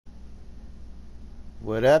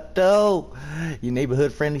What up, though? Your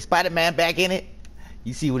neighborhood friendly Spider-Man back in it?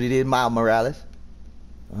 You see what he did, Miles Morales?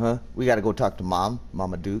 We gotta go talk to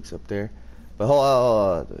Mama Dukes up there. But hold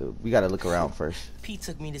on, we gotta look around first. Pete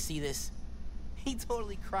took me to see this. He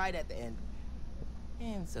totally cried at the end.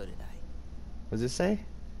 And so did I. What does it say?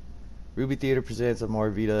 Ruby Theater presents Amor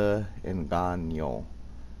Vida Engaño.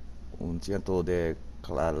 Un ciento de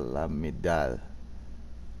calamidad.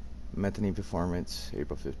 Mezzanine performance,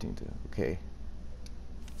 April 15th. Okay.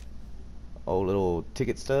 Oh, little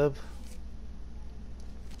ticket stub.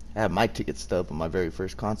 I have my ticket stub on my very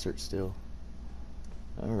first concert still.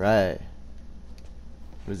 Alright.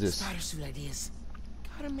 What is this? Spider suit ideas.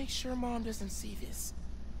 Gotta make sure Mom doesn't see this.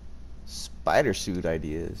 Spider suit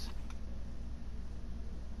ideas.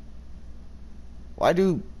 Why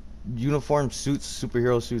do uniform suits,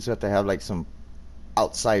 superhero suits, have to have like some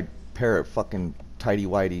outside pair of fucking tidy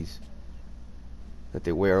whities that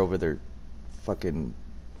they wear over their fucking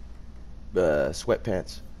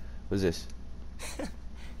sweatpants? What is this?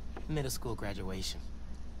 Middle school graduation.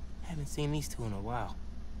 Haven't seen these two in a while.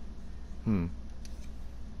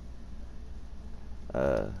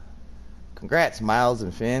 Congrats, Miles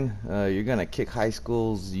and Finn. You're gonna kick high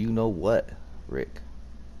school's you know what, Rick.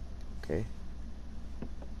 Okay.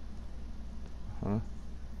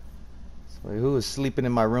 So who was sleeping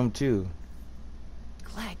in my room too?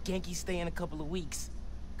 Glad Genki's staying a couple of weeks.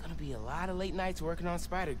 Gonna be a lot of late nights working on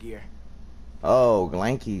spider gear. Oh,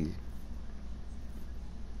 Glanky.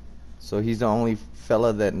 So he's the only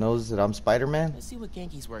fella that knows that I'm Spider-Man? Let's see what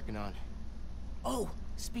Genki's working on. Oh,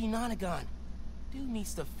 Speednonagon. Dude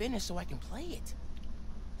needs to finish so I can play it.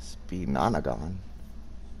 Speednonagon.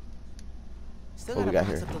 Still What we gotta got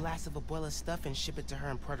box here? up the last of Abuela's stuff and ship it to her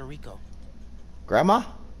in Puerto Rico. Grandma?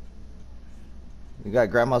 You got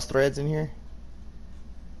Grandma's threads in here?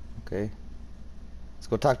 Okay. Let's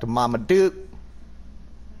go talk to Mama Duke.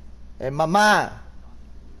 Hey, Mama.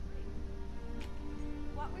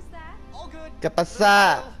 What was that? All good. ¿Qué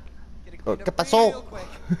pasa? Get it Oh, cleaned ¿Qué up pasó? real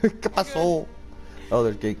quick. ¿Qué pasó? Oh,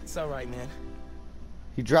 there's Gig. It's alright, man.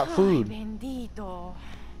 He dropped food. Ay, bendito.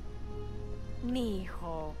 Mi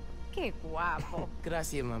hijo. Qué guapo.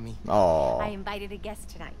 Gracias, mami. Oh. I invited a guest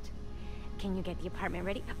tonight. Can you get the apartment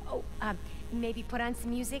ready? Oh, maybe put on some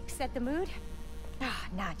music to set the mood? Ah,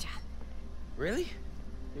 Naja. Really?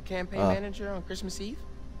 Your campaign manager on Christmas Eve?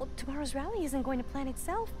 Well, tomorrow's rally isn't going to plan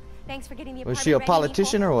itself. Thanks for getting the apartment Was she a ready,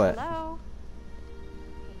 politician hijo. or what? Hello?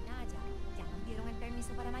 Hey, Naja, ¿ya nos dieron el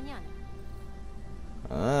permiso para mañana?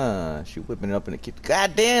 She whipping it up in the kitchen.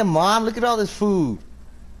 God damn, Mom, look at all this food.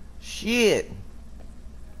 Shit.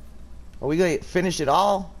 Are we gonna finish it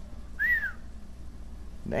all?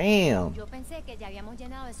 Damn. Yo pensé que ya habíamos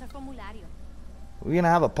llenado esos formularios. We gonna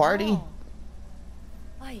have a party? No.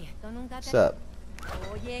 Ay, esto nunca What's te- up?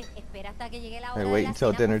 Oye, espera hasta que llegue la hora Hey, de wait la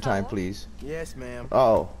until cena, dinner por time, favor. please. Yes, ma'am.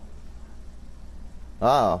 Oh.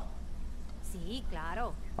 Oh. Sí,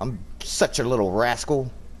 claro. I'm such a little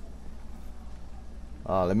rascal.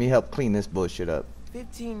 Oh, let me help clean this bullshit up.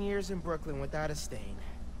 15 years in Brooklyn without a stain.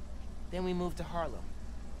 Then we moved to Harlem.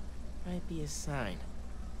 Might be a sign.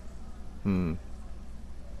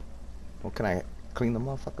 Well, can I clean the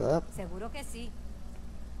motherfucker up? Seguro que sí.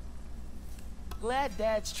 Glad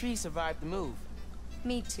Dad's tree survived the move.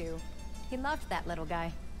 Me too. He loved that little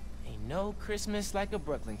guy. Ain't no Christmas like a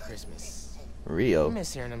Brooklyn Christmas. I Rio.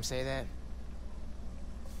 miss hearing him say that.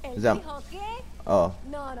 ¿Él Is that- dijo qué? Oh.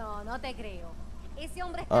 No te creo. Ese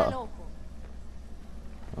hombre está loco.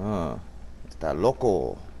 Está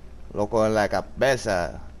loco. Loco en la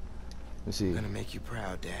cabeza. Let's see. I'm gonna make you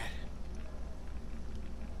proud, Dad.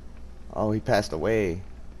 Oh, he passed away.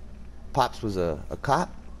 Pops was a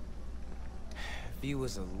cop? View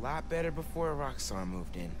was a lot better before Roxanne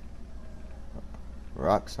moved in.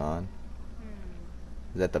 Roxanne.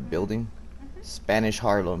 Is that the building? Spanish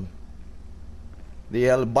Harlem. The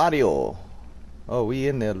El Barrio. Oh, we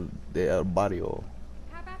in the El Barrio.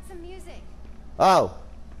 How about some music? Oh.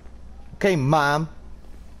 Okay, Mom.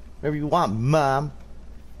 Whatever you want, Mom.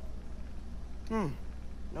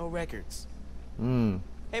 No records. Hmm.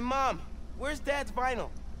 Hey, Mom, where's Dad's vinyl?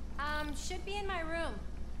 Should be in my room.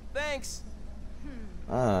 Thanks.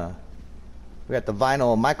 We got the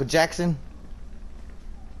vinyl of Michael Jackson.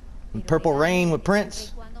 And Purple Rain with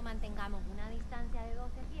Prince. Cuando mantengamos una distancia de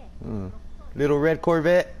 12 pies. Little Red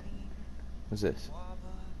Corvette. What's this?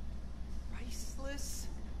 Priceless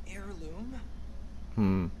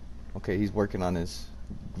heirloom. Okay, he's working on his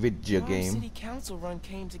video Mom, game. City Council run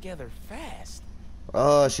came together fast.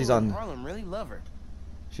 Oh, she's People in on. Harlem really love her.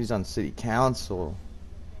 She's on City Council.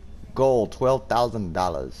 Goal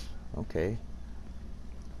 $12,000. Okay.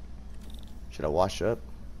 Should I wash up?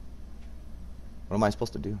 What am I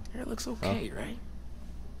supposed to do? Hair looks okay, right?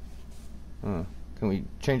 Can we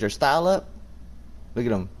change our style up? Look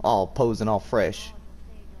at him, all posing, all fresh.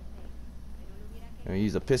 Can we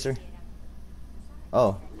use a pisser?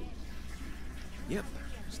 Oh, Yep,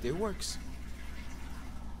 still works.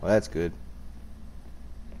 well, that's good.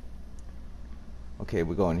 Okay,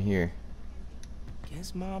 we're going here.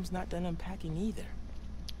 Guess Mom's not done unpacking either.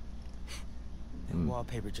 That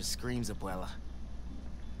wallpaper just screams Abuela.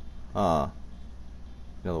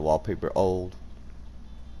 You know, the wallpaper old.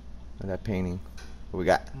 Look at that painting. What we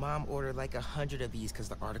got? Mom ordered like 100 of these because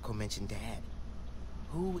the article mentioned Dad.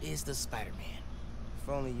 Who is the Spider-Man? If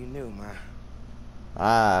only you knew, Ma.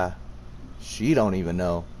 Ah, she don't even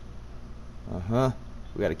know.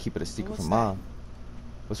 We gotta keep it a secret What's from that? Mom.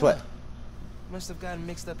 What's what? Must have gotten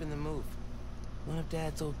mixed up in the move. One of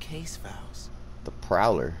Dad's old case files. The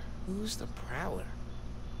Prowler. Who's the Prowler?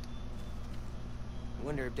 I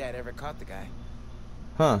wonder if Dad ever caught the guy.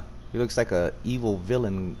 Huh. He looks like a evil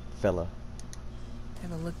villain fella.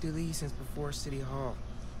 Haven't looked through these since before City Hall.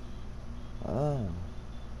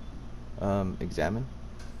 Examine.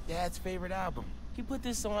 Dad's favorite album. He put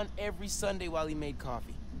this on every Sunday while he made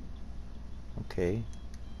coffee. Okay.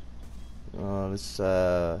 Let's,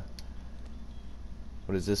 what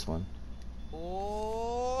is this one?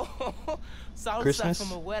 Oh, salsa Christmas?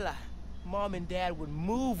 from Abuela. Mom and Dad would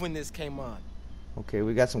move when this came on. Okay,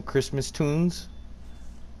 we got some Christmas tunes.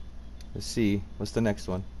 Let's see. What's the next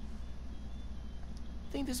one?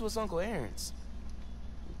 I think this was Uncle Aaron's.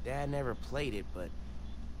 Dad never played it, but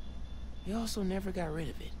he also never got rid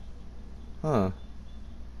of it. Huh.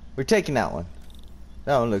 We're taking that one.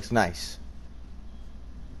 That one looks nice.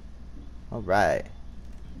 Alright.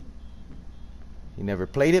 He never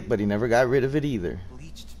played it, but he never got rid of it either.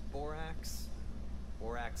 Bleached borax.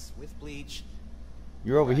 Borax with bleach.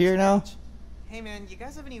 You're over borax here now? bleach. Hey man, you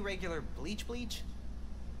guys have any regular bleach?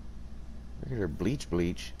 Regular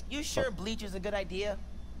bleach. You sure bleach is a good idea?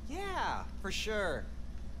 Yeah, for sure.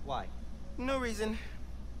 Why? No reason.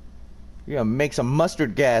 You're gonna make some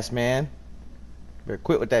mustard gas, man. Better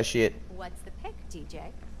quit with that shit. What's the pick,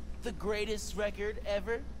 DJ? The greatest record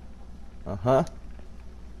ever? Uh-huh.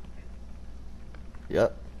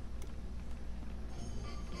 Yep.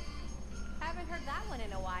 Haven't heard that one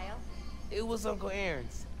in a while. It was Uncle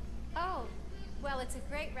Aaron's. Oh, well, it's a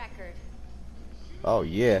great record. Oh,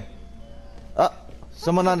 yeah.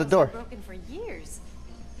 Someone on the door. Broken for years.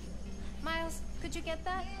 Miles, could you get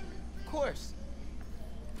that? Of course.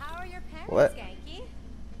 How are your parents, What? Genki?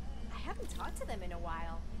 I haven't talked to them in a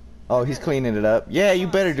while. Oh, he's cleaning it up. Yeah, you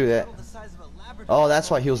better do that. The size of a Labrador. Oh, that's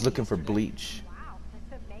why he was looking for bleach. Wow,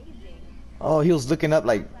 that's amazing. Oh, he was looking up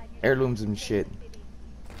like heirlooms and shit.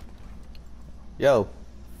 Yo.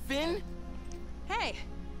 Finn? Hey,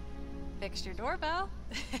 fixed your doorbell.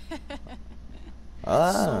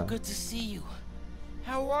 So good to see you.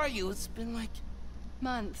 How are you? It's been like...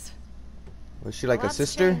 Months. Was she like a Lots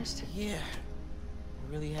sister? changed. Yeah, it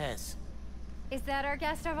really has. Is that our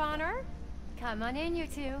guest of honor? Come on in, you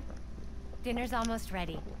two. Dinner's almost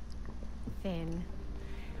ready. Finn,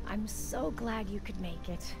 I'm so glad you could make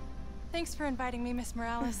it. Thanks for inviting me, Miss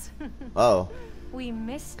Morales. Oh. We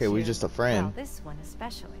missed Okay, you. we just a friend. Well, this one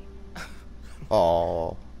especially.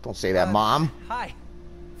 Oh, don't say that, Mom. Hi.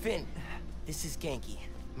 Finn, this is Genki,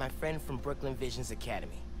 my friend from Brooklyn Visions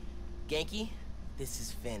Academy. Genki, this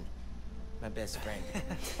is Finn, my best friend.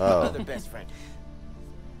 My Oh. other best friend.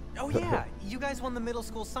 Oh yeah, you guys won the middle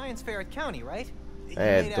school science fair at County, right? You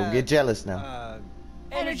Hey, made don't a, get jealous now.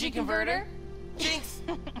 Energy converter? Jinx!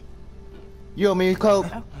 You owe me a Coke.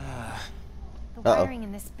 The Uh-oh. wiring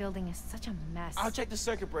in this building is such a mess. I'll check the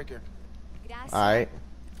circuit breaker. Gracias. Alright.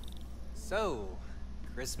 So,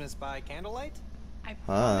 Christmas by candlelight? I Huh.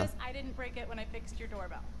 promise I didn't break it when I fixed your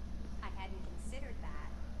doorbell. I hadn't considered that.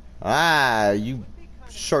 Ah, you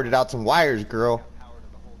shorted out some wires, girl.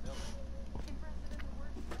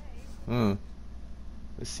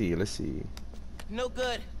 Let's see. No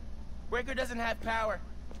good. Breaker doesn't have power.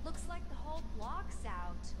 Looks like the whole block's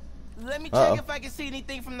out. Let me Uh-oh. check if I can see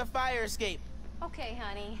anything from the fire escape. Okay,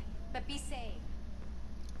 honey, but be safe.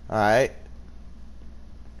 Alright.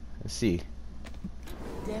 Let's see.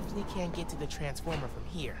 Definitely can't get to the transformer from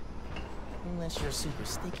here. Unless you're super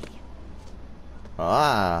sticky.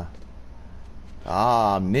 I'm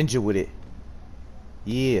ninja with it.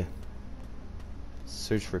 Yeah.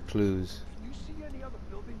 Search for clues. You see any other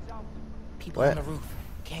buildings out? People What? on the roof.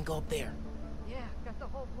 Can't go up there. Yeah, got the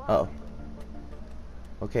whole block. Oh.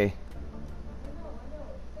 Okay.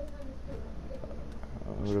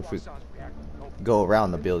 What if we go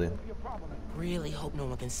around the building? Really hope no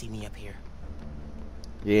one can see me up here.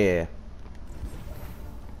 Yeah.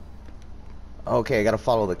 Okay, I gotta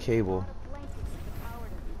follow the cable.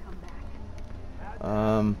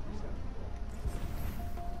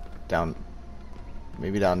 Down.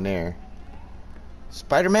 Maybe down there.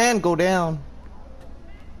 Spider-Man, go down.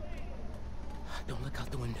 Don't look out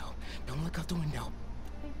the window. Don't look out the window.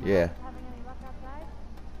 Yeah. Having any luck outside?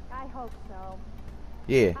 I hope so.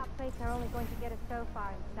 Yeah. Hot plates are only going to get us so far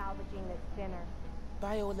in salvaging this dinner.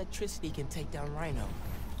 Bioelectricity can take down Rhino.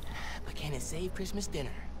 But can it save Christmas dinner?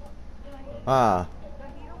 Ah.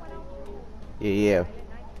 Yeah.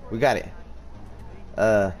 We got it.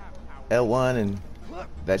 L1 and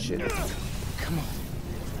that shit. Come on.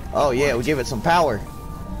 Oh yeah, we give it some power.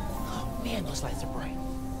 Oh man, those lights are bright.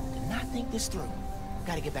 Did not think this through.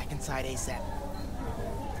 Gotta get back inside ASAP.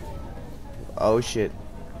 Oh shit.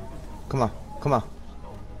 Come on, come on.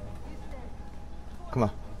 Come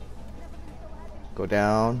on. Go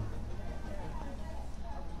down.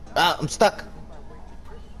 Ah, I'm stuck.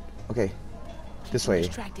 Okay. This way.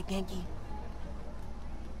 Distracted, Genki.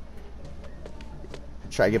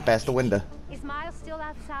 Try to get past the window. Is Miles still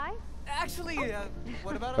outside? Actually,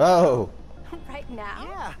 what about Oh. Right now?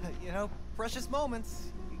 Yeah, you know, precious moments.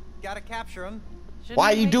 You gotta capture them.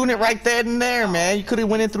 Why are you doing it right there and there, man? You could have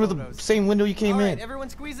went in through the same window you came All right, in. everyone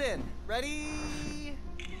squeeze in. Ready?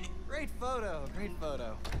 Great photo, great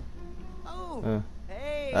photo. Oh,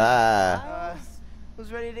 hey. Ah.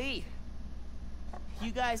 Who's ready to eat?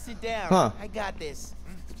 You guys sit down. Huh. I got this.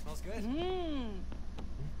 Smells good.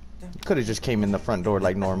 Could have just came in the front door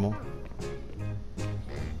like normal.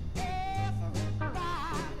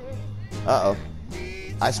 Uh-oh.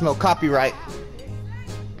 I smell copyright.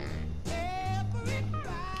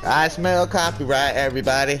 I smell copyright,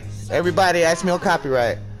 everybody. Everybody, I smell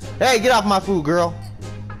copyright. Hey, get off my food, girl.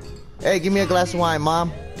 Hey, give me a glass of wine,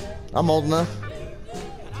 Mom. I'm old enough.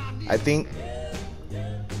 I think.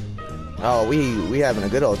 Oh, we having a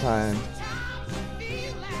good old time.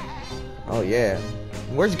 Oh, yeah.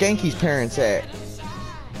 Where's Genki's parents at?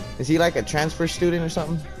 Is he like a transfer student or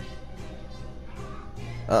something?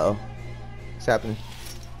 Uh-oh. What's happening?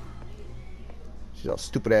 She's all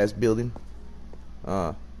stupid ass building.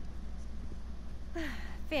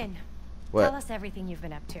 Finn, What? tell us everything you've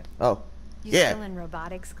been up to. Oh. You Yeah. still in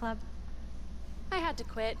robotics club? I had to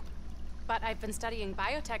quit, but I've been studying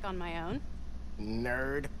biotech on my own.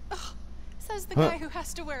 Nerd. Says the Huh. guy who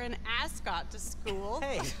has to wear an ascot to school.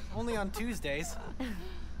 Hey, only on Tuesdays.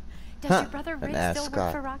 Does Huh, your brother an Rick still work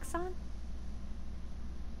ascot. for Roxxon?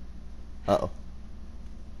 Uh-oh.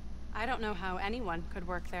 I don't know how anyone could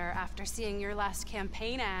work there after seeing your last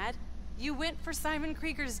campaign ad. You went for Simon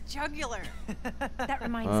Krieger's jugular. That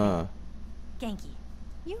reminds me. Genki,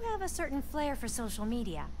 you have a certain flair for social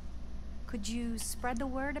media. Could you spread the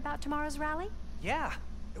word about tomorrow's rally? Yeah,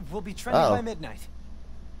 we'll be trending by midnight.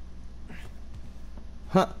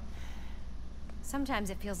 Huh. Sometimes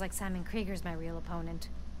it feels like Simon Krieger's my real opponent.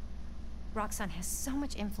 Roxxon has so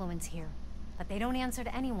much influence here, but they don't answer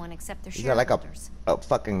to anyone except their Is that like shareholders. a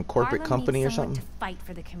fucking corporate Harlem company or needs someone something? to fight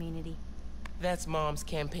for the community. That's Mom's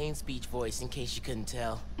campaign speech voice, in case you couldn't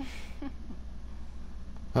tell.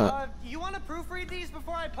 Huh. You want to proofread these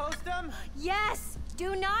before I post them? Yes!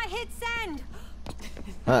 Do not hit send!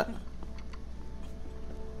 Huh.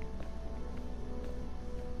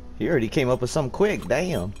 He already came up with something quick,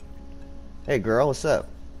 damn. Hey girl, what's up?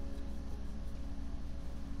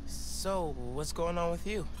 So, what's going on with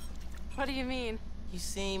you? What do you mean? You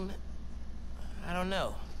seem, I don't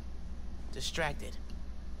know, distracted.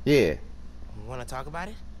 Yeah. Want to talk about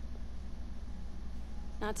it?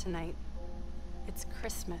 Not tonight. It's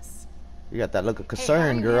Christmas. You got that look of Hey, how are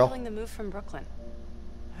concern, you girl. handling the move from Brooklyn?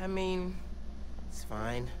 I mean, it's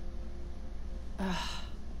fine.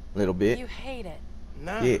 Little bit. You hate it.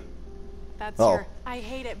 No. Yeah. That's Oh. your I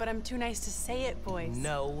hate it, but I'm too nice to say it voice.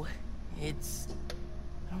 No, it's...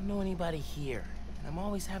 I don't know anybody here, and I'm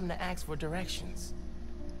always having to ask for directions.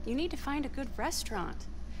 You need to find a good restaurant.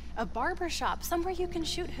 A barber shop, somewhere you can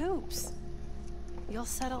shoot hoops. You'll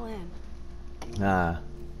settle in. Nah.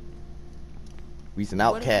 We's an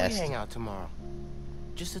What if outcast. we hang out tomorrow?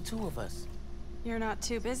 Just the two of us. You're not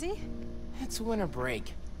too busy? It's winter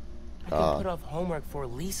break. I can put off homework for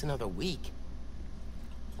at least another week.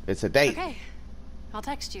 It's a date. Okay. I'll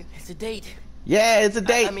text you. It's a date. Yeah, it's a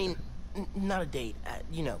date. I mean, not a date.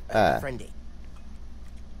 You know, a friend date.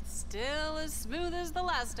 Still as smooth as the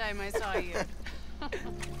last time I saw you.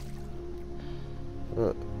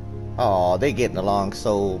 Oh, they getting along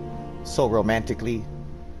so romantically.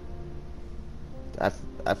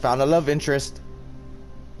 I found a love interest.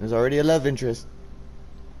 There's already a love interest.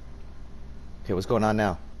 Okay, what's going on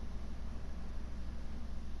now?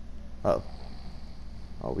 Oh,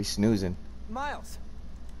 we snoozing. Miles,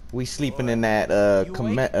 We sleeping in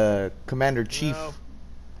that Commander Chief No.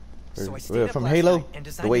 So I stayed up from last Halo. night and The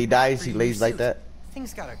designed way a he map dies, for he your lays new like suit. that.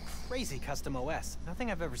 Thing's got a crazy custom OS.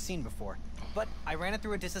 Nothing I've ever seen before. But I ran it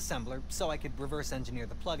through a disassembler so I could reverse engineer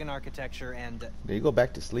the plugin architecture and... Did you go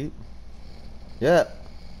back to sleep? Yeah.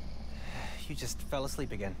 You just fell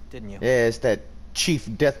asleep again, didn't you? Yeah, it's that Chief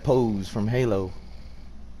Death Pose from Halo.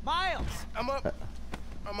 Miles! I'm up.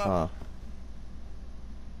 I'm up.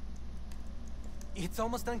 It's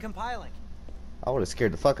almost done compiling. I would have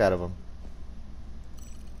scared the fuck out of him.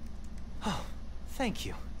 Oh, thank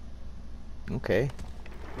you. Okay.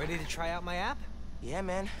 Ready to try out my app? Yeah,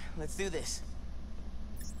 man. Let's do this.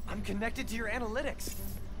 I'm connected to your analytics.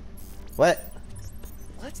 What?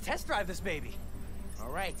 Let's test drive this baby.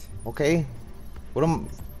 All right. Okay.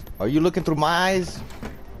 Are you looking through my eyes?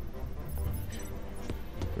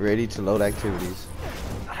 Ready to load activities.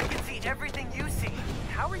 I can see everything you see.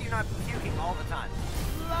 How are you not puking all the time?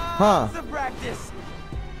 Lots of practice.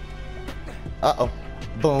 Uh-oh.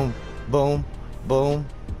 Boom. Boom. Boom.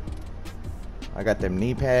 I got them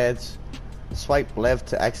knee pads. Swipe left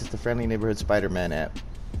to access the Friendly Neighborhood Spider-Man app.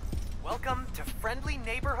 Welcome to Friendly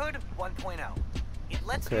Neighborhood 1.0. It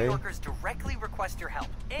lets Okay. New Yorkers directly request your help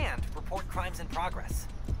and report crimes in progress.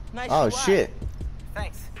 Nice. Oh, UI. shit.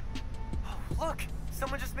 Thanks. Oh, look,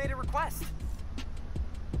 someone just made a request.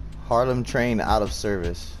 Harlem train out of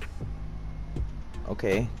service.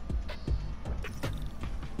 Okay.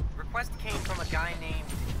 Request came from a guy named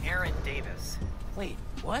Aaron Davis. Wait,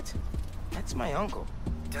 what? That's my uncle.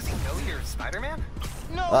 Does he know you're Spider-Man?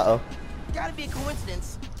 No. Uh-oh. Gotta be a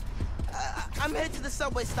coincidence. I'm headed to the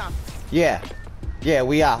subway stop. Yeah. Yeah,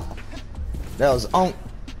 we out. That was Onk.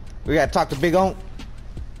 We gotta talk to Big Onk.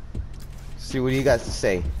 See what he got to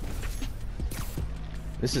say.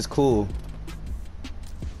 This is cool.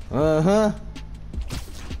 Uh-huh.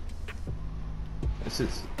 This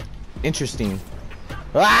is interesting.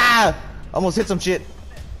 Ah! Almost hit some shit.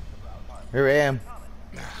 Here I am.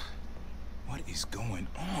 What is going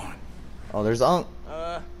on? Oh, there's Onk.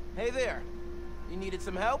 Hey there. You needed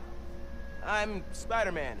some help? I'm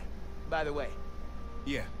Spider-Man, by the way.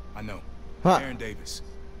 Yeah, I know. Huh. Aaron Davis.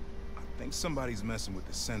 I think somebody's messing with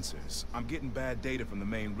the sensors. I'm getting bad data from the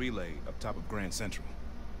main relay up top of Grand Central.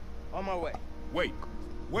 On my way. Wait.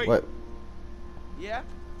 What? Yeah?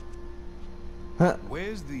 Huh?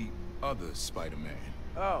 Where's the other Spider-Man?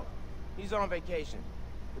 Oh, he's on vacation.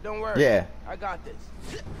 But don't worry. Yeah. I got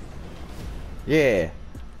this. Yeah.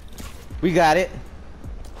 We got it.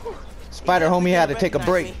 Spider homie had to take a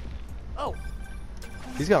break. Me. Oh,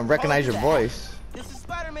 He's gonna recognize your that. voice. This is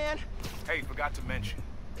Spider-Man. Hey, forgot to mention.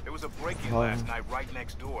 There was a break-in Oh. last night right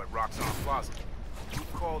next door at Roxanne Plaza. You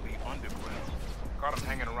called the Underground. Caught him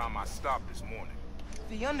hanging around my stop this morning.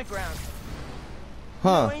 The Underground.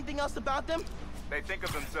 Huh? Know anything else about them? They think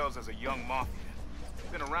of themselves as a young mafia.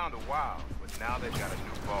 Been around a while, but now they've got a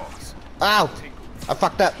new boss. Ow! Tinker. I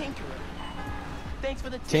fucked up. Tinker. Thanks for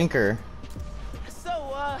the tip. Tinker.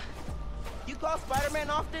 So, you call Spider-Man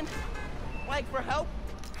often? Like for help?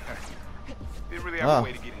 Didn't really have Oh. a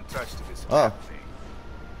way to get in touch to this Oh. thing.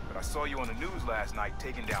 But I saw you on the news last night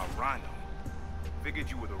taking down Rhino. Figured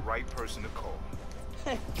you were the right person to call.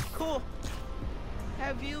 Cool.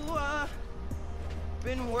 Have you,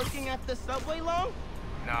 been working at the subway long?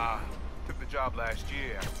 Nah, took the job last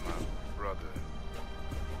year after my brother.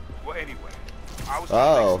 Well, anyway, I was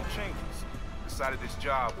trying to Oh. make some changes. Decided this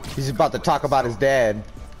job was... He's about to talk about his dad.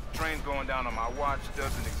 Trains going down on my watch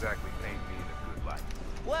doesn't exactly paint me in a good light.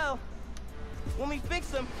 Well, when we fix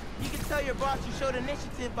them, you can tell your boss you showed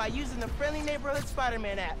initiative by using the Friendly Neighborhood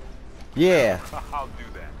Spider-Man app. Yeah. I'll do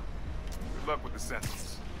that. Good luck with the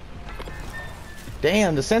sensors.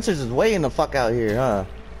 Damn, the sensors is way in the fuck out here, huh?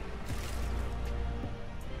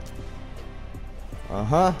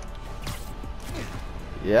 Uh-huh.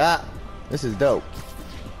 Yeah. This is dope.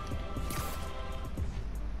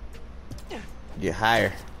 Get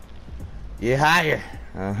higher. Get higher.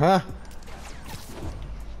 Uh-huh.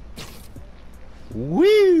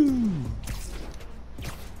 Woo!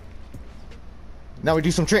 Now we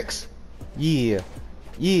do some tricks. Yeah.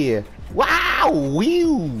 Yeah. Wow!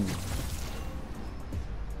 Woo!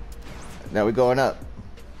 Now we're going up.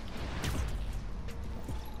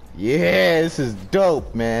 Yeah, this is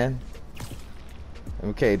dope, man.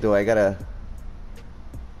 Okay, do I gotta...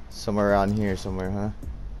 somewhere around here somewhere, huh?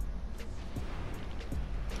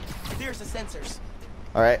 There's the sensors.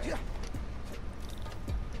 Alright.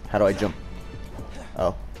 How do I jump?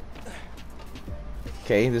 Oh.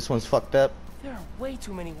 Okay, this one's fucked up. There are way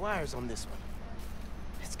too many wires on this one.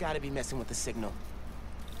 It's gotta be messing with the signal.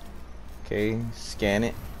 Okay, scan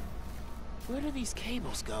it. Where do these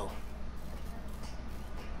cables go?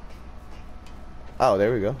 Oh,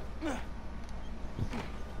 there we go.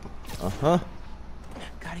 Uh-huh.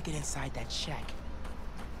 Gotta get inside that shack.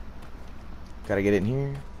 Gotta get in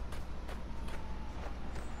here.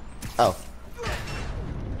 Oh.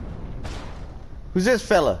 Who's this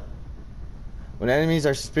fella? When enemies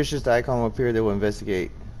are suspicious, the icon will appear. They will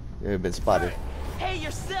investigate. They have been spotted. Hey,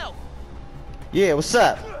 yourself! Yeah, what's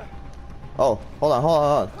up? Oh, hold on, hold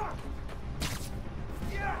on, hold on.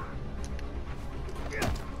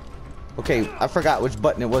 Okay, I forgot which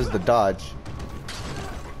button it was to dodge.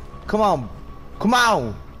 Come on. Come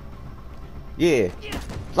on. Yeah.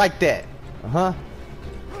 Like that. Uh-huh.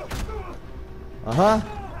 Uh-huh.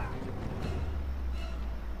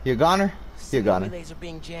 You a goner? You a goner. Relays are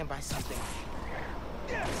being jammed by something.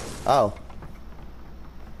 Oh.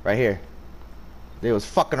 Right here. They was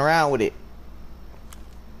fucking around with it.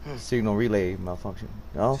 Signal relay malfunction.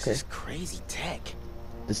 Oh, okay. This is crazy tech.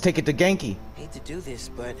 Let's take it to Genki. Hate to do this,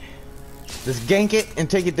 but Let's gank it and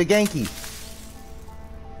take it to Genki.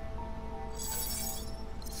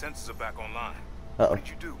 Sensors are back online. Uh-oh. What did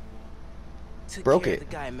you do? took Broke care it. of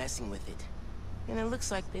the guy messing with it. And it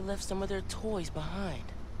looks like they left some of their toys behind.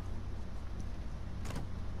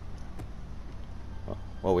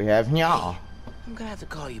 What we have here? I'm gonna have to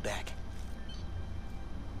call you back.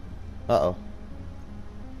 Uh-oh.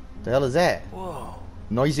 The hell is that? Whoa.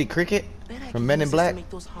 Noisy cricket? Bet I From can Men in use this Black? to make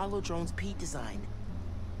those hollow drones Pete designed.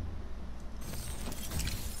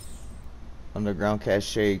 Underground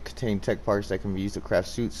cache contain tech parts that can be used to craft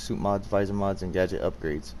suits, suit mods, visor mods, and gadget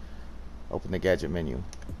upgrades. Open the gadget menu.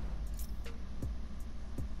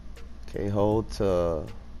 Okay, hold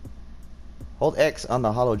X on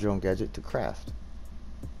the hollow drone gadget to craft.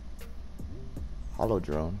 Hollow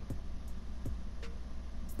drone.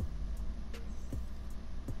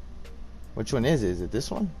 Which one is it? Is it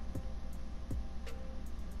this one?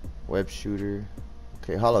 Web shooter.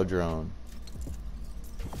 Okay, hollow drone.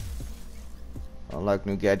 Unlock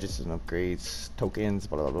new gadgets and upgrades, tokens,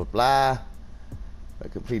 blah blah blah blah. By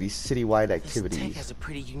completing citywide This activities. tech has a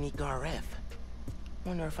pretty unique RF.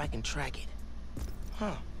 Wonder if I can track it.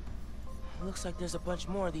 Huh. Looks like there's a bunch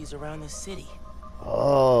more of these around this city.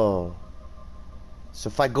 Oh. So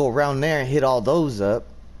if I go around there and hit all those up,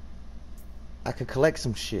 I could collect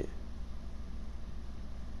some shit.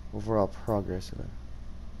 Overall progress.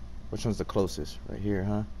 Which one's the closest? Right here,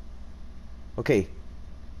 huh? Okay.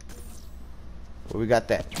 Well, we got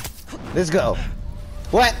that. Let's go.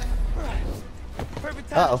 What? Perfect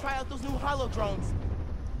time to try out those new hollow drones.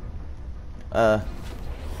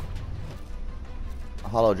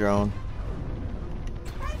 Hollow drone.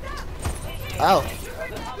 Oh.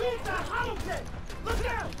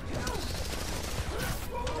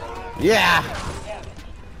 Yeah.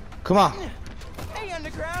 Come on. Hey,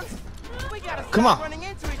 Underground. We gotta Come stop on. running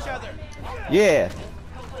into each other. Yeah.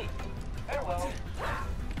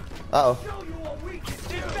 Uh oh.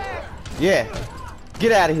 Yeah.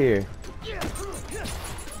 Get out of here.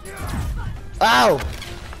 Ow.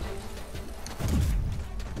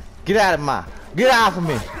 Get out of my. Get off of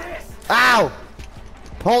me. Ow.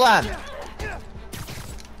 Hold on.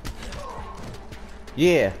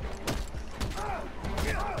 Yeah.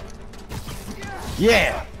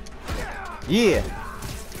 Yeah. Yeah.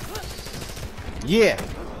 Yeah.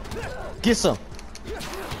 Get some.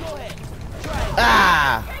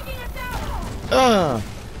 Ah.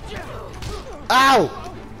 Ow.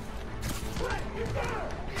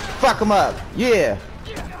 Fuck him up. Yeah.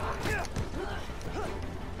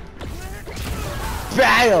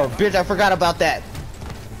 Bam, bitch, I forgot about that.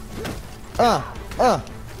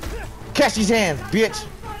 Catch these hands, bitch.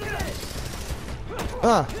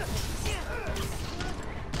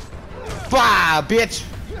 Bah, bitch.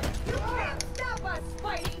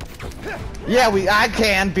 Yeah, I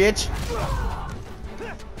can, bitch.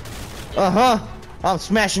 I'm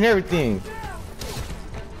smashing everything.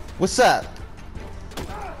 What's up?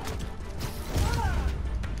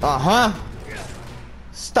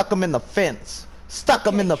 Stuck him in the fence. Stuck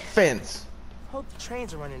him in the fence. Hope the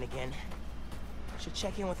trains are running again. Should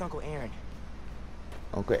check in with Uncle Aaron.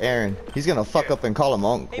 Uncle Aaron. He's gonna fuck up and call him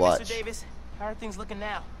Uncle. Hey, Watch. Mr. Davis. How are things looking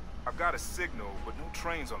now? I've got a signal, but no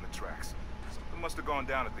trains on the tracks. Something must have gone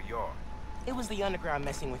down at the yard. It was the Underground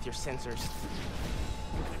messing with your sensors.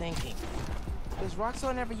 I'm thinking. Does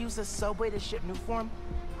Roxxon ever use the subway to ship new form?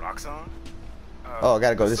 Roxxon? Oh, I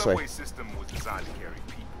gotta go the this way. subway system was designed to carry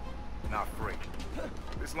people, not freight.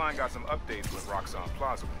 This line got some updates when Roxxon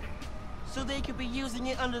Plaza went in. So they could be using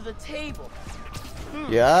it under the table.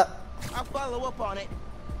 Yeah. I'll follow up on it.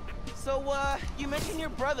 So, you mentioned your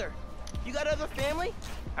brother. You got other family?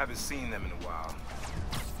 Haven't seen them in a while.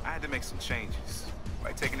 I had to make some changes,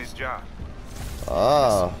 like taking his job.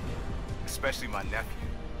 Oh. This especially my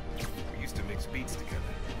nephew. We used to mix beats together.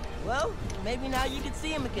 Well, maybe now you can see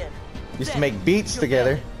him again. Used to Finn, make beats you're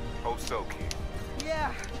together. Finn. Hope so, kid.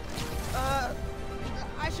 Yeah.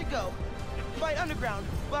 I should go. Fight underground.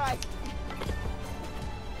 Bye.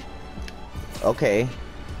 Okay.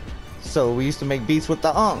 So we used to make beats with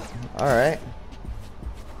the All right.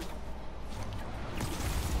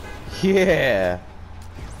 Yeah.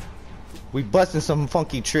 We busting some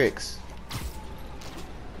funky tricks.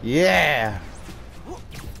 Yeah.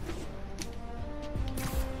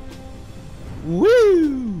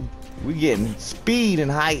 Woo! We getting speed and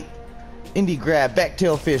height. Indie grab, back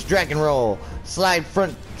tail fish, dragon roll, slide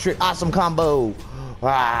front trick, awesome combo.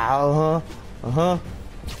 Wow. Wow.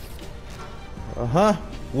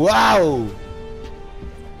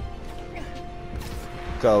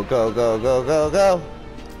 Go, go, go, go, go, go.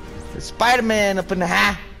 It's Spider-Man up in the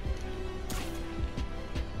high.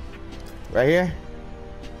 Right here.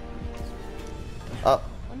 Oh.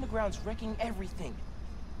 Underground's wrecking everything.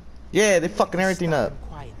 Yeah, they fucking everything Stop up. him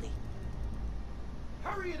quietly.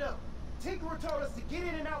 Hurry it up. Tinkerer told us to get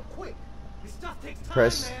in and out quick. This stuff takes time,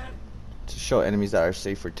 Press man. to show enemies that are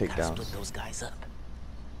safe for Gotta takedowns. split those guys up.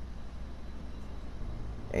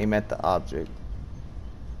 Aim at the object.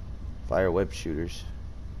 Fire web shooters.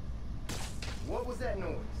 What was that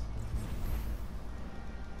noise?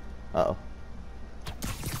 Uh-oh.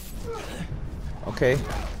 Okay.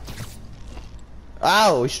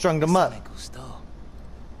 Ow, he strung them up.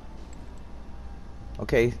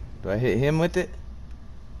 Okay, do I hit him with it?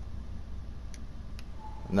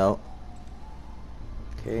 No.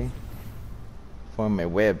 Okay. Form a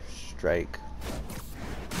web strike.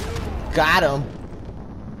 Got him.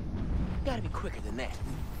 Gotta be quicker than that.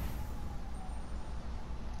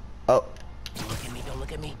 Oh. Don't look at me, don't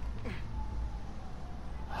look at me.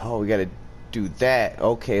 Oh, we gotta do that.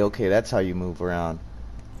 Okay, okay, that's how you move around.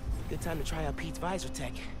 Good time to try out Pete's visor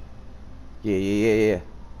tech. Yeah.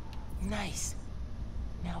 Nice.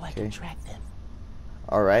 Now I Okay. can track them.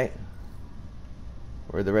 Alright.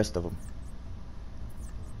 Where are the rest of them?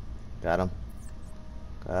 Got him.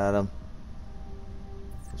 Got him.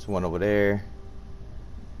 There's one over there.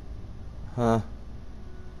 Huh.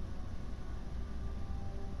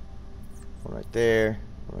 One right there.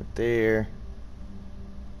 One right there.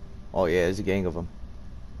 Oh yeah, there's a gang of them.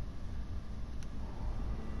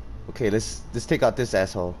 Okay, let's take out this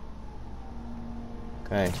asshole.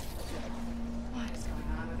 Okay. What is going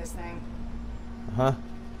on with this thing? Uh-huh.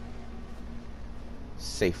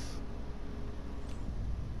 Safe.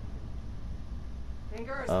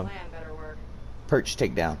 Finger's plan better work. Perch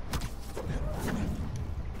takedown.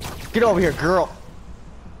 Get over here, girl.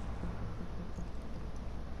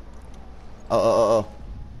 Oh.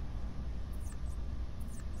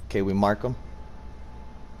 Okay, we mark them.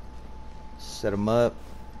 Set them up.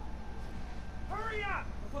 Hurry up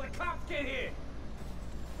before the cops get here.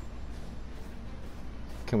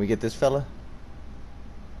 Can we get this fella?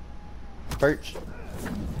 Perch.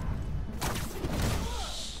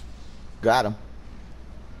 Got him.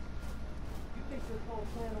 You think this whole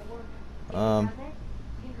plan will work?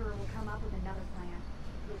 Tinkerer will come up with another plan.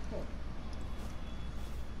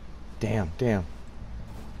 Damn.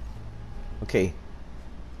 Okay.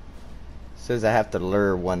 Says I have to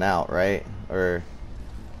lure one out, right? Or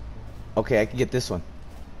okay, I can get this one.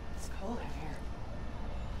 It's cold out here.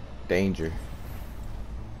 Danger.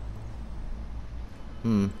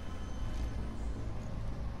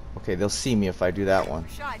 Okay, they'll see me if I do that one.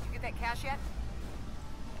 Rashad, you get that cash yet?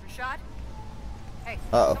 Rashad? Hey,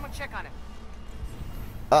 Uh-oh. someone check on him.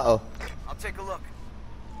 Uh-oh. I'll take a look.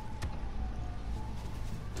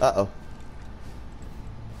 Uh-oh.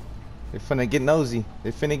 They finna get nosy.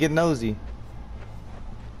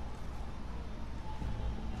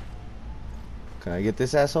 Can I get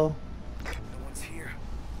this asshole? No one's here.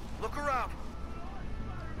 Look around.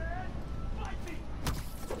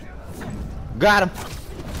 Got him.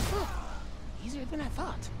 Easier than I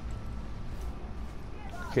thought.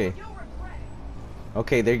 Okay.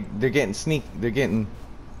 Okay, they're getting sneak. They're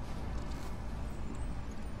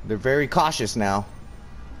very cautious now.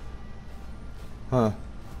 Huh.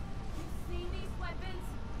 See these weapons?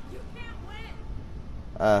 You can't win.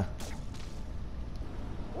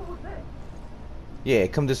 What was that? Yeah,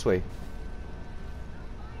 come this way.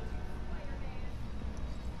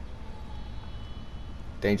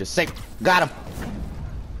 Danger safe. Got him.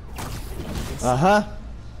 Uh-huh.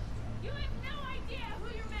 You have no idea who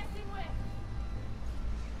you're messing with.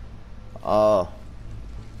 Oh.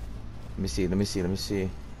 Let me see.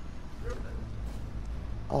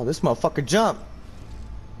 Oh, this motherfucker jumped.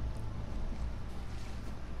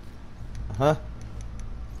 Uh-huh.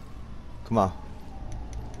 Come on.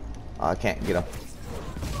 Oh, I can't get him.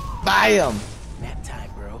 Buy him. Nap time,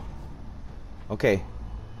 bro. Okay.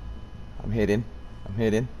 I'm hidden. I'm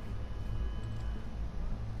hidden.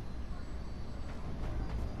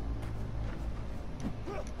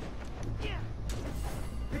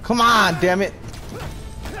 Come on, damn it.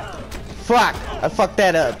 Fuck. I fucked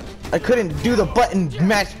that up. I couldn't do the button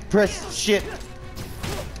match press shit.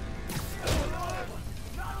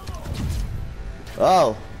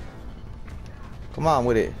 Oh. Come on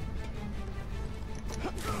with it.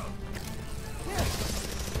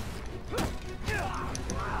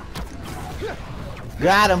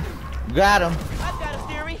 Got him. Got him. I've got a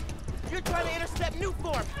theory. You're trying to intercept new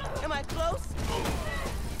form. Am I close?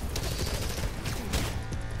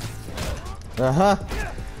 Uh-huh.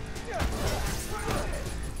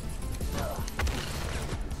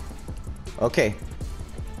 Okay.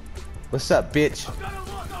 What's up, bitch?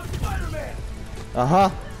 Uh-huh.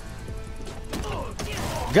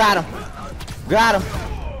 Got him. Got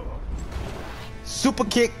him. Super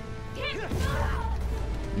kick.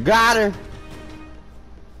 Got her. Is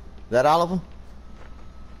that all of them?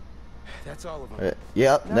 That's all of them.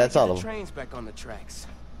 Yep, Now that's to get all the of them. trains back on the tracks.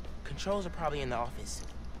 Controls are probably in the office.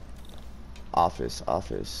 Office.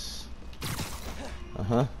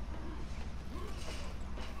 Uh-huh.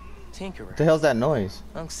 Tinkerer. What the hell's that noise?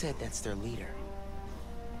 Unc said that's their leader.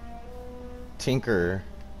 Tinker.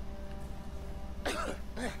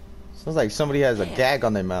 Sounds like somebody has a gag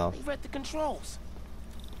on their mouth. He read the controls.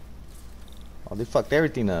 Oh, they fucked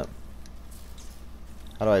everything up.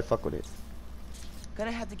 How do I fuck with it?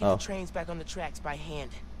 Gonna have to get the trains back on the tracks by hand.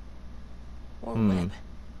 Or web.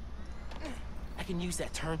 I can use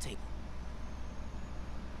that turntable.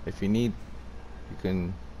 If you need, you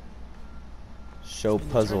can show Spin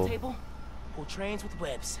the puzzle. turntable, pull trains with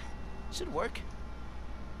webs. Should work.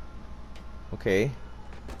 Okay.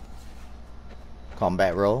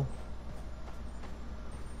 Combat roll.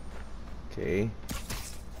 Okay.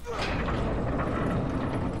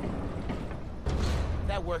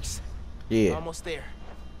 That works. Yeah. Almost there.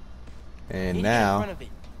 And Need to get in now. front of it.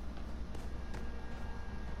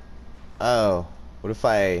 Oh. What if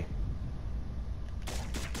I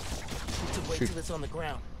Need to wait shoot? till it's on the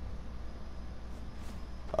ground.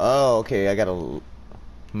 Oh, okay. I gotta.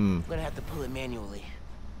 I'm gonna have to pull it manually.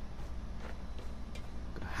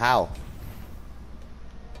 How?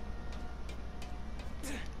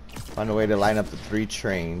 Find a way to line up the 3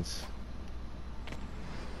 trains.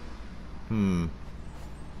 Can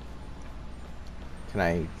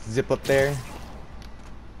I zip up there?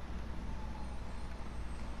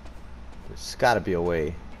 There's gotta be a way.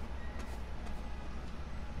 You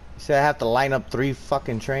said I have to line up 3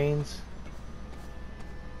 fucking trains?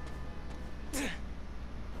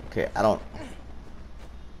 Okay, I don't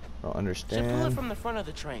Should pull it understand. from the front of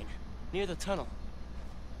the train, near the tunnel.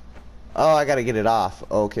 Oh, I gotta get it off.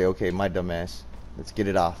 Okay, my dumbass. Let's get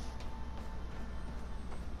it off.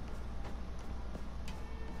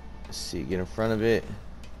 Let's see, get in front of it.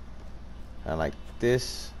 I like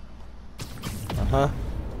this. Uh-huh.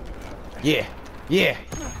 Yeah.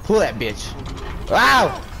 Pull that bitch.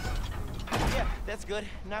 Wow! Yeah, that's good.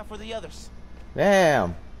 Now for the others.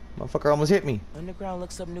 Damn. Motherfucker almost hit me. Underground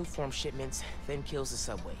looks up new form shipments, then kills the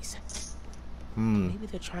subways. Hmm. Maybe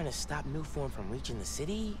they're trying to stop new form from reaching the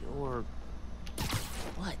city, or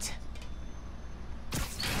what?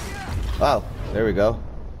 Oh, there we go.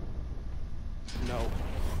 No.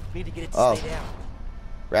 Need to get it to Oh. stay down.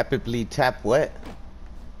 Rapidly tap what?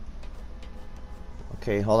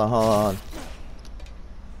 Okay, hold on.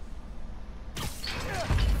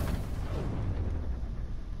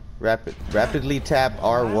 Rapidly tap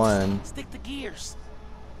R1. Stick the gears.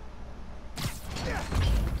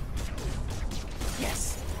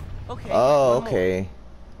 Yes. Okay. Oh, one more. okay.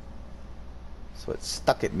 So it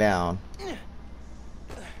stuck it down.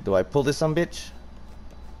 Do I pull this some bitch?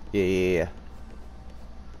 Yeah.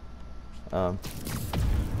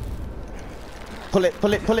 Pull it.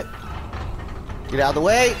 Get out of the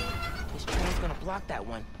way. This train's gonna block that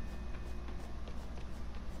one.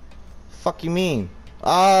 Fuck you mean?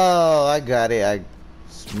 Oh, I got it.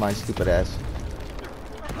 My stupid ass.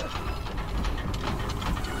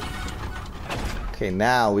 Okay,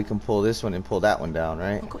 now we can pull this one and pull that one down,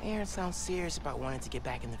 right? Uncle Aaron sounds serious about wanting to get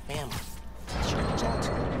back in the family. I should reach out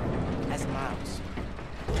to him. As Miles.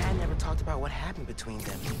 Dad never talked about what happened between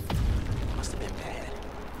them. Must have been bad.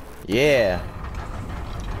 Yeah.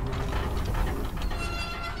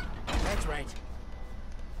 That's right.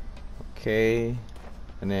 Okay.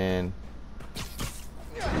 And then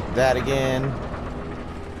that again.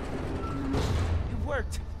 It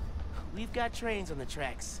worked. We've got trains on the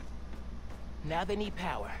tracks. Now they need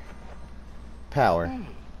power. Power.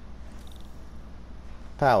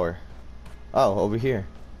 power? Oh, over here.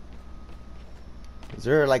 Is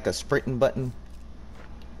there like a sprinting button?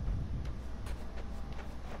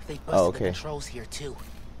 They busted Oh, the okay. controls here too,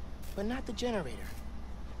 but not the generator.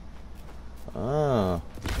 Oh.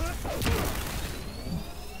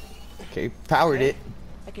 Okay, powered it.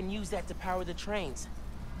 I can use that to power the trains.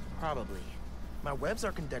 Probably. My webs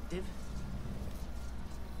are conductive.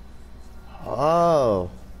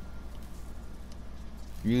 Oh.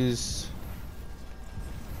 Use.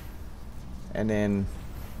 And then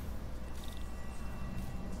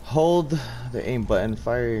hold the aim button,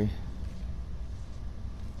 fire.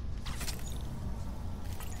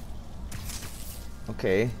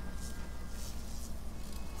 Okay.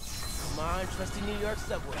 Come on, trusty New York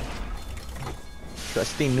subway.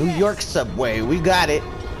 Trusty New York subway, we got it.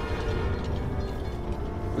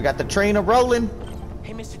 We got the train a rolling.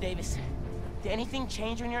 Hey, Mr. Davis. Did anything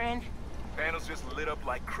change on your end? Panels just lit up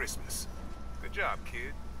like Christmas. Good job,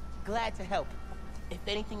 kid. Glad to help. If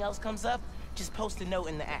anything else comes up, just post a note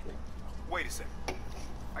in the app. Wait a second.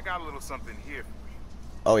 I got a little something here for you.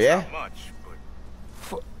 Oh yeah? Not much,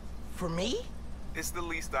 but For me? it's the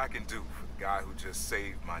least I can do for the guy who just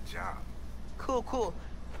saved my job. Cool, cool.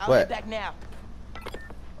 I'll What? get back now.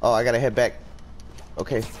 Oh, I gotta head back.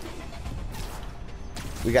 Okay.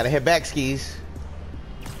 We gotta head back, skis.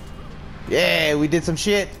 Yeah, we did some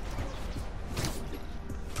shit.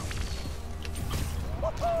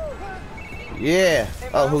 Yeah. Hey,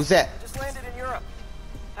 Oh, Miles. who's that? Just landed in Europe.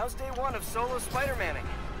 How's day one of solo Spider-Manning?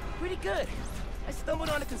 Pretty good. I stumbled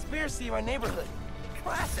on a conspiracy in my neighborhood.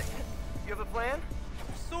 Classic. You have a plan?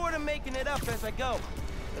 Sort of making it up as I go.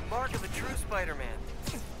 The mark of a true Spider-Man.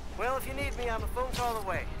 Well, if you need me, I'm a phone call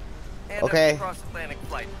away. And Okay. a cross-Atlantic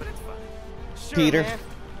flight, but it's fine. Sure, Peter. man.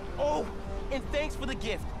 Oh, and thanks for the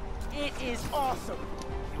gift. It is awesome.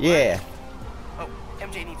 Yeah. Oh,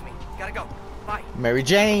 MJ needs me. Gotta go. Bye. Mary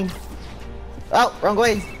Jane. Oh, wrong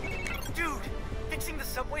way. Dude, fixing the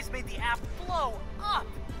subways made the app blow up.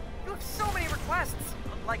 You have so many requests.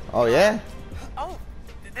 Like. Oh yeah? Oh,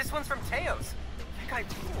 this one's from Teos. That guy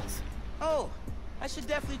rules. Oh, I should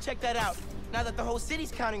definitely check that out. Now that the whole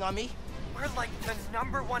city's counting on me. We're like the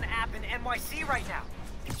 #1 app in NYC right now.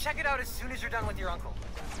 Check it out as soon as you're done with your uncle.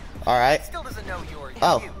 All right. Still doesn't know you're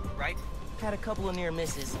Oh. you, right? Had a couple of near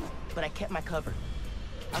misses, but I kept my cover.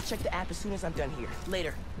 I'll check the app as soon as I'm done here.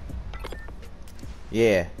 Later.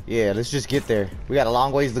 Yeah, yeah, let's just get there. We got a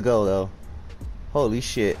long ways to go though. Holy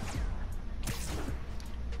shit.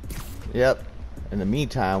 Yep. In the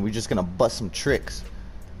meantime, we're just gonna bust some tricks.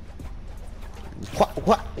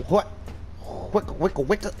 What?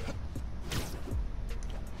 Wicka.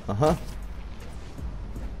 Uh-huh.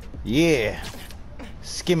 Yeah.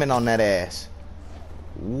 Skimming on that ass.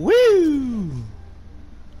 Woo!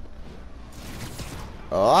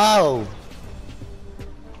 Oh!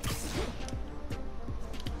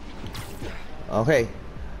 Okay.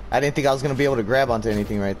 I didn't think I was gonna be able to grab onto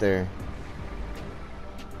anything right there.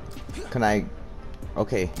 Can I?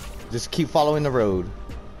 Okay. Just keep following the road.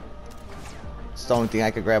 It's the only thing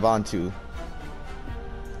I could grab onto.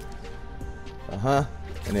 Uh-huh.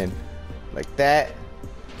 And then like that.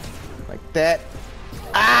 Like that.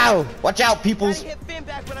 Ow! Watch out, Try peoples! to get Finn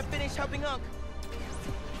back when I finish helping Unc.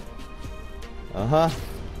 Uh-huh.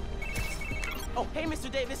 Oh, hey,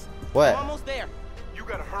 Mr. Davis. What? I'm almost there. You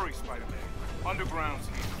gotta hurry, Spider-Man. Underground's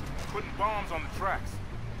here. Putting bombs on the tracks.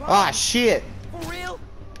 Ah, shit! For real?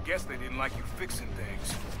 Guess they didn't like you fixing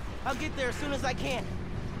things. I'll get there as soon as I can.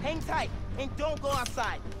 Hang tight and don't go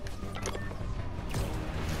outside.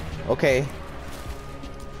 Okay.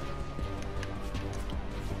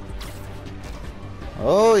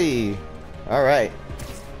 Oi! Alright.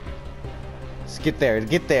 Let's get there,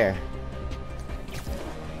 get there.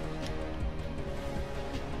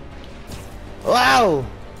 Wow!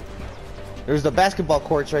 There's the basketball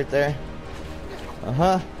courts right there.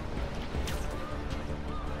 Uh-huh.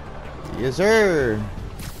 Yes, sir.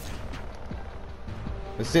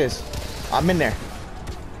 What's this? I'm in there.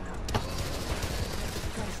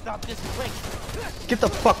 Gotta stop this quick. Get the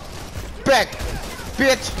fuck back,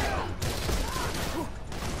 bitch!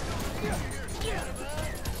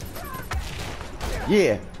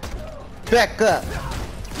 Yeah. Back up.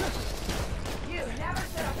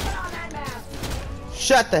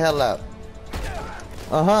 Shut the hell up.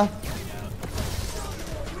 Uh-huh.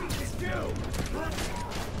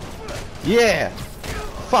 Yeah.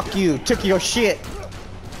 Fuck you. Took your shit.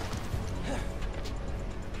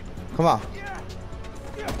 Come on.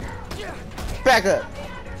 Back up.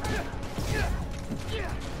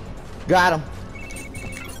 Got him.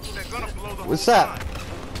 They're gonna blow the What's whole up? line.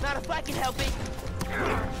 Not if I can help it.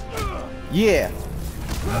 Yeah.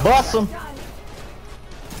 Bust him.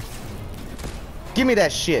 Give me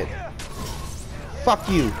that shit. Fuck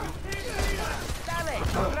you.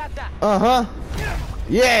 Uh-huh.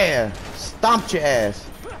 Yeah. Stomped your ass.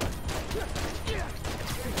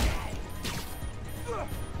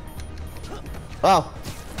 Oh.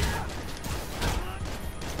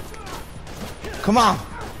 Come on.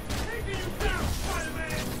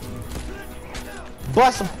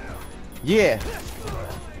 Bust him. Yeah.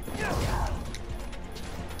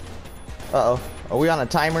 Uh-oh. Are we on a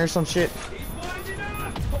timer or some shit?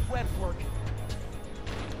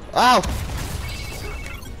 Ow!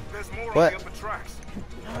 What?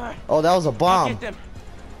 Oh, that was a bomb.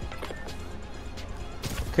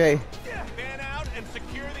 Okay.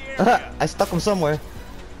 I stuck him somewhere.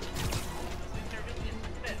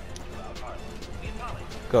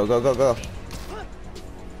 Go, go, go, go.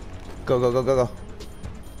 Go, go, go, go, go.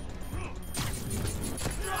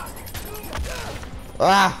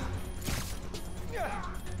 Ah!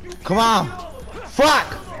 Come on!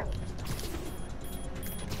 Fuck!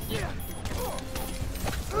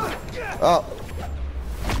 Oh.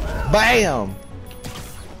 Bam!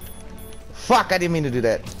 Fuck, I didn't mean to do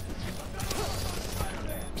that.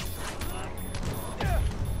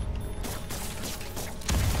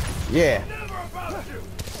 Yeah.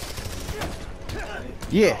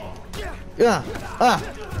 Yeah.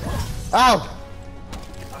 Ow!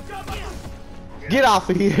 Get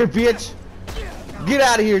off of here, bitch! Get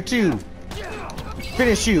out of here too!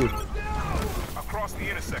 Finish you! Across the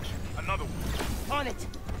intersection, another one. On it.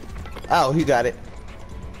 Oh, he got it.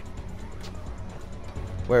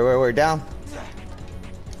 Where, down?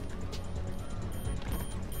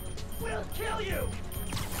 We'll kill you.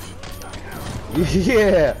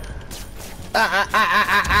 Yeah. Can't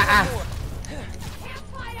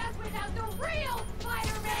fight us without the real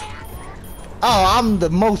Spider-Man! Oh, I'm the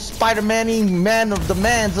most Spider-Man-y man of the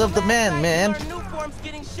mans of the man, man. Our new form's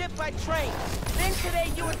getting shipped by train. Then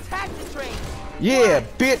today you attacked the train. Yeah, Why?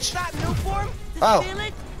 bitch. Stop new form? To Oh. steal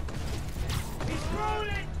it?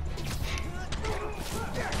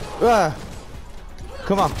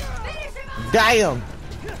 Come on. Damn.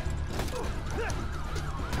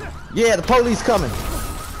 Yeah, the police coming.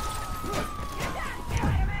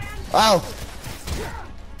 Oh.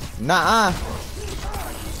 Nuh-uh.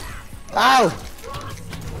 Ow.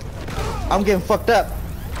 I'm getting fucked up.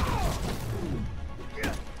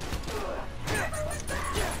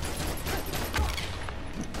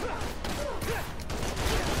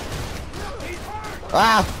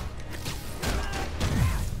 Ah.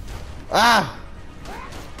 Ah.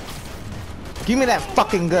 Give me that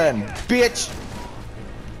fucking gun, bitch.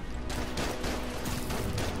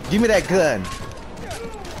 Give me that gun.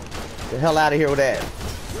 Get the hell out of here with that.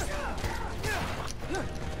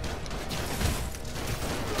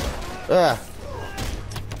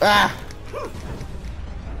 Ah.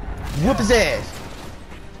 Whoop his ass.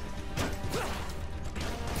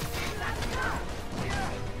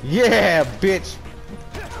 Yeah, bitch.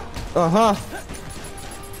 Uh-huh.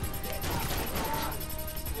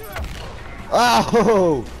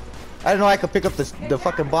 Oh! I didn't know I could pick up the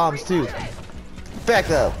fucking bombs too. Back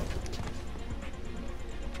up.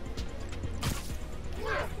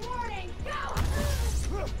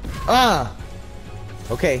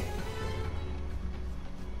 Okay.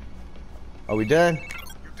 Are we done?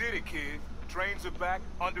 You did it, kid. Trains are back,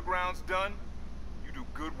 underground's done. You do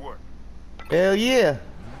good work. Hell yeah.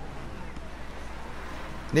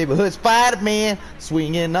 Neighborhood Spider-Man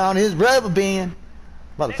swinging on his rubber band.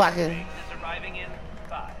 Motherfucker.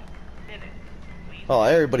 Oh,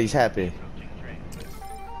 everybody's happy.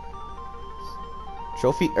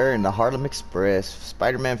 Trophy earned, the Harlem Express.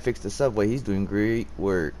 Spider-Man fixed the subway. He's doing great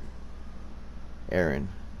work. Aaron.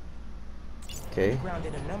 Okay.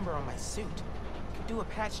 Grounded a number on my suit. Could do a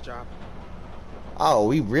patch job. Oh,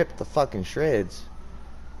 we ripped the fucking shreds.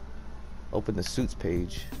 Open the suits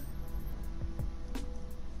page.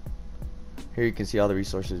 Here you can see all the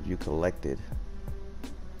resources you collected.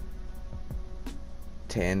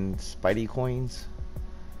 10 Spidey coins.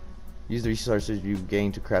 Use the resources you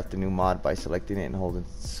gained to craft a new mod by selecting it and holding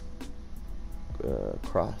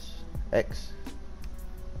cross X.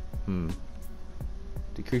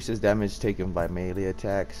 Decreases damage taken by melee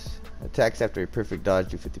attacks. Attacks after a perfect dodge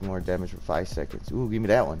do 50 more damage for 5 seconds. Ooh, give me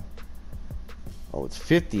that one. Oh, it's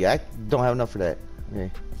 50. I don't have enough for that.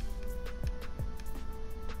 Okay.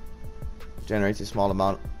 Generates a small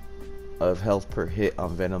amount of health per hit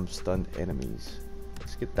on venom stunned enemies.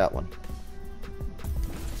 Let's get that one.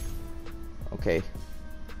 Okay.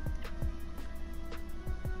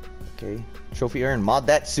 Okay. Trophy earned. Mod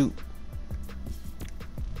that suit.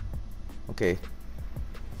 Okay.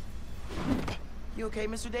 You okay,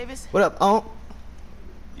 Mr. Davis? What up, Unc?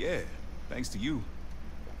 Yeah, Thanks to you.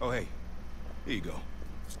 Oh, hey, here you go.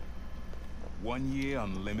 1 year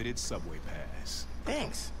unlimited subway pass.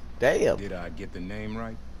 Thanks. Damn. Did I get the name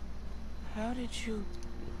right? How did you...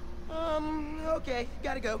 okay,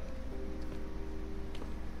 gotta go.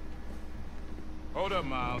 Hold up,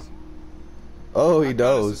 Miles. Oh, he I kinda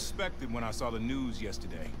knows. suspected when I saw the news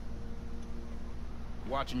yesterday.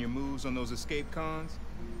 Watching your moves on those escape cons,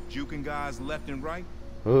 juking guys left and right.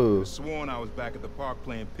 Ooh. Sworn I was back at the park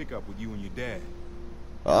playing pickup with you and your dad.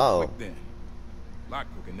 Oh. Quick then. Lot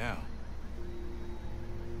quicker now.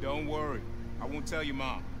 Don't worry, I won't tell your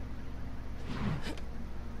mom.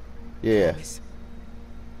 Yeah.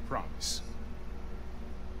 Promise.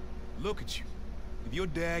 Look at you. If your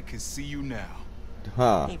dad could see you now,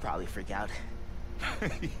 Huh. He'd probably freak out.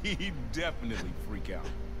 he'd definitely freak out.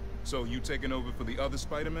 So you taking over for the other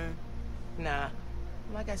Spider-Man? Nah.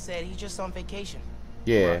 Like I said, he's just on vacation.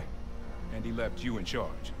 Yeah. Right. And he left you in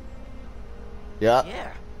charge. Yeah.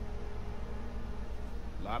 Yeah.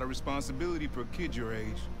 A lot of responsibility for a kid your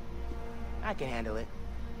age. I can handle it.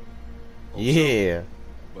 Hope so. Yeah.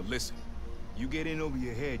 But listen, you get in over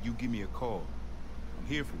your head, you give me a call. I'm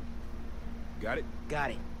here for you. Got it?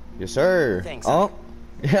 Got it. Yes, sir. Thanks. Oh.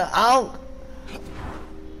 Yeah. Oh.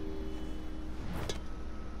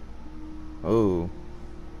 Oh.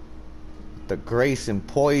 The grace and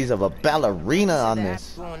poise of a ballerina on Said the this.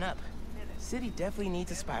 app's blowing up. City definitely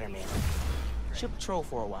needs a Spider-Man. Should patrol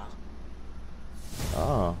for a while.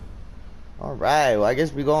 Oh. Alright, well I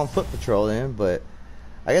guess we go on foot patrol then, but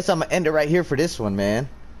I guess I'm gonna end it right here for this one, man.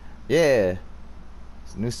 Yeah.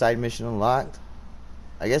 It's a new side mission unlocked.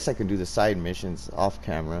 I guess I can do the side missions off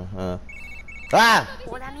camera, huh? Ah!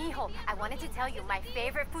 Hola, mijo. I wanted to tell you, my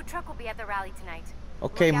favorite food truck will be at the rally tonight.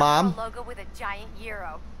 Okay, Look out Mom. for a logo with a giant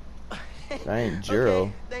gyro. Giant gyro.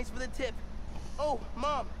 Okay, thanks for the tip. Oh,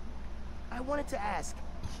 Mom. I wanted to ask.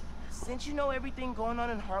 Since you know everything going on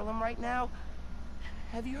in Harlem right now,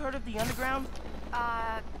 have you heard of the Underground?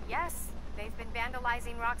 Yes. They've been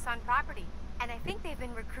vandalizing Roxxon property. And I think they've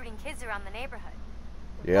been recruiting kids around the neighborhood.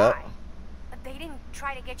 Yep. Why? They didn't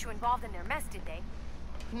try to get you involved in their mess, did they?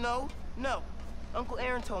 No. Uncle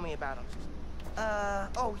Aaron told me about him.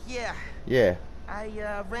 Oh, yeah. Yeah. I,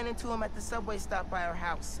 ran into him at the subway stop by our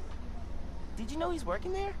house. Did you know he's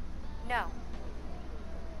working there? No.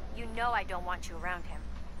 You know I don't want you around him.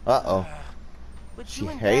 Uh-oh. But She you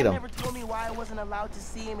and hate Dad him. never told me why I wasn't allowed to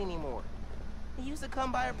see him anymore. He used to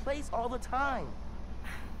come by our place all the time.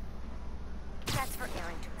 That's for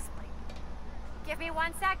Aaron to explain. Give me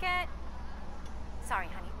 1 second. Sorry,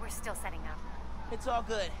 honey. We're still setting up. It's all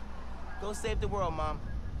good. Go save the world, Mom.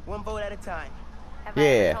 One vote at a time. Have I Yeah.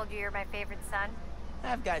 ever told you you're my favorite son?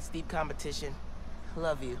 I've got steep competition.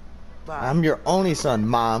 Love you. Bye. I'm your only son,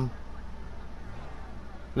 Mom.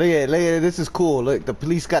 Look at it, this is cool. Look, the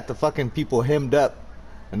police got the fucking people hemmed up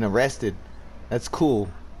and arrested. That's cool.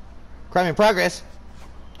 Crime in progress.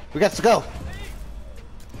 We got to go.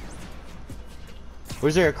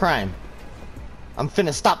 Where's there a crime? I'm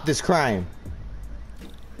finna stop this crime.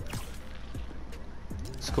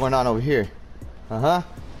 What's going on over here? Uh-huh.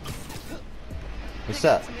 What's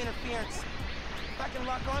up? Some interference. If I can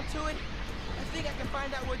lock onto it, I think I can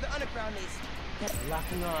find out where the Underground is. Yep,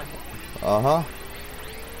 locking on. Uh-huh.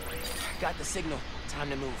 Got the signal. Time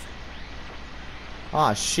to move.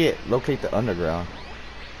 Ah, shit. Locate the Underground.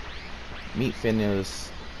 Meet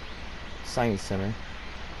Phineas Science Center.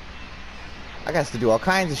 I got to do all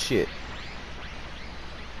kinds of shit.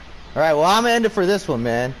 Alright, well, I'm gonna end it for this one,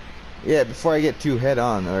 man. Yeah, before I get too head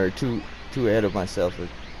on, or too ahead of myself, or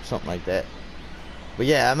something like that. But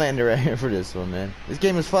yeah, I'm gonna end it right here for this one, man. This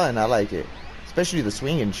game is fun. I like it. Especially the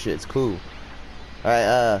swinging shit. It's cool.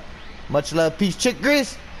 Alright, much love, peace, chick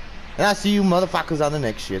grease. And I'll see you motherfuckers on the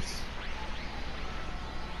next shits.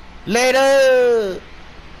 Later!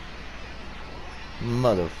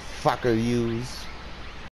 Motherfucker yous.